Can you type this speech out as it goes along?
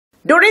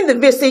During the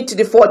visit to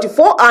the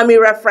 44 Army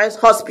Reference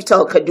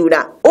Hospital,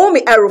 Kaduna,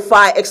 Ummy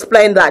El-Rufa'i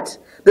explained that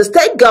the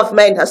state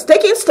government has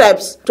taken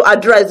steps to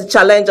address the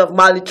challenge of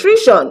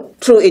malnutrition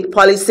through its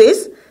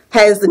policies,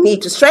 hence the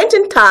need to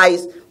strengthen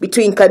ties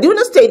between Kaduna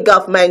state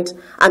government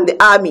and the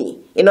army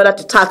in order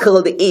to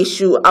tackle the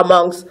issue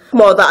amongst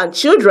mother and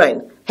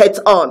children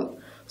head-on,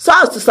 so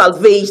as to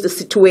salvage the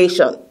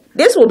situation.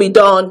 This will be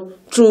done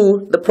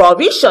through the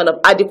provision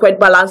of adequate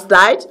balanced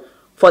diet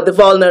for the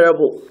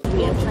vulnerable.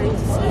 We are trying to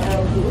see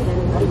how we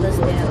can, because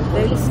there are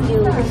very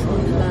skilled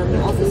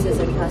officers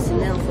and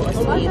personnel, for us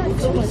to be able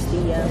to reach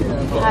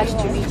the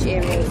hard-to-reach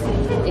areas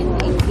in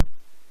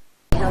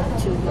help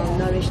to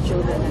malnourished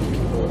children and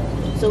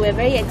people. So we're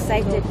very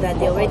excited that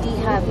they already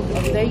have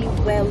a very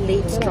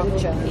well-laid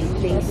structure in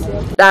place.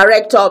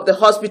 Director of the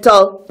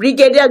hospital,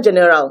 Brigadier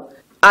General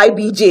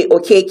IBJ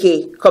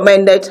Okeke,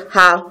 commended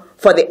her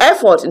for the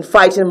effort in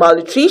fighting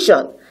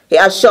malnutrition. He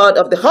assured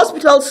of the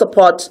hospital's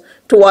support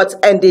towards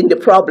ending the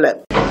problem.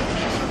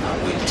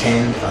 We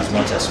intend as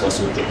much as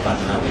possible to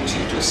partner with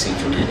you to see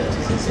to it that it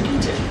is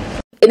executed.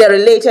 In a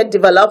related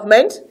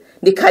development,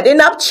 the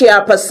Kadenap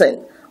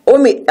Chairperson,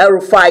 Ummy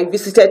El-Rufa'i,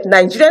 visited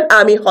Nigerian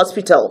Army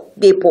Hospital,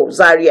 Depot,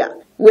 Zaria,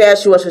 where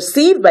she was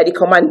received by the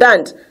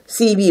Commandant,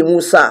 C.B.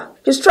 Musa.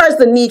 He stressed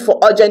the need for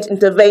urgent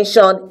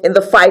intervention in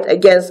the fight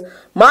against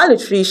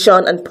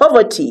malnutrition and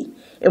poverty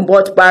in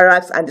both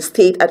barracks and the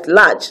state at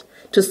large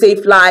to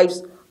save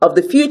lives of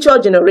the future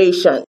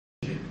generation.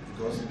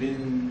 Because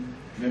being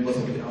members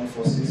of the armed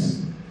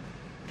forces,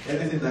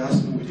 anything that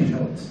has to do with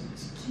health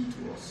is key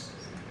to us.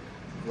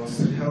 Because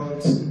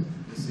health,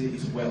 they say,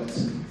 is wealth.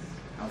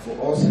 And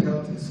for us,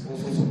 health is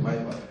also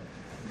survival,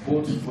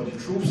 both for the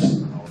troops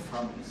and our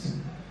families.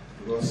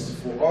 Because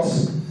for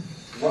us,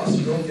 once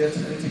you don't get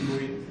anything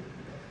going,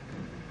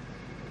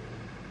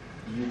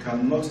 you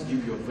cannot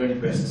give your very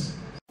best.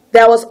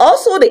 There was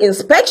also the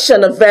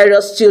inspection of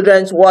various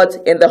children's wards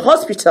in the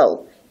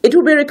hospital. It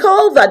will be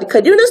recalled that the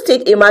Kaduna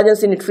State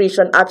Emergency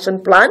Nutrition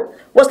Action Plan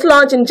was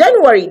launched in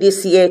January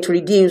this year to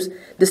reduce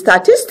the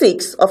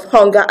statistics of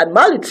hunger and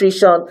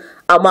malnutrition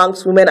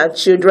amongst women and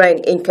children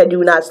in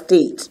Kaduna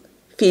State.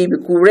 Phoebe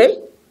Kure,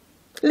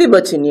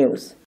 Liberty News.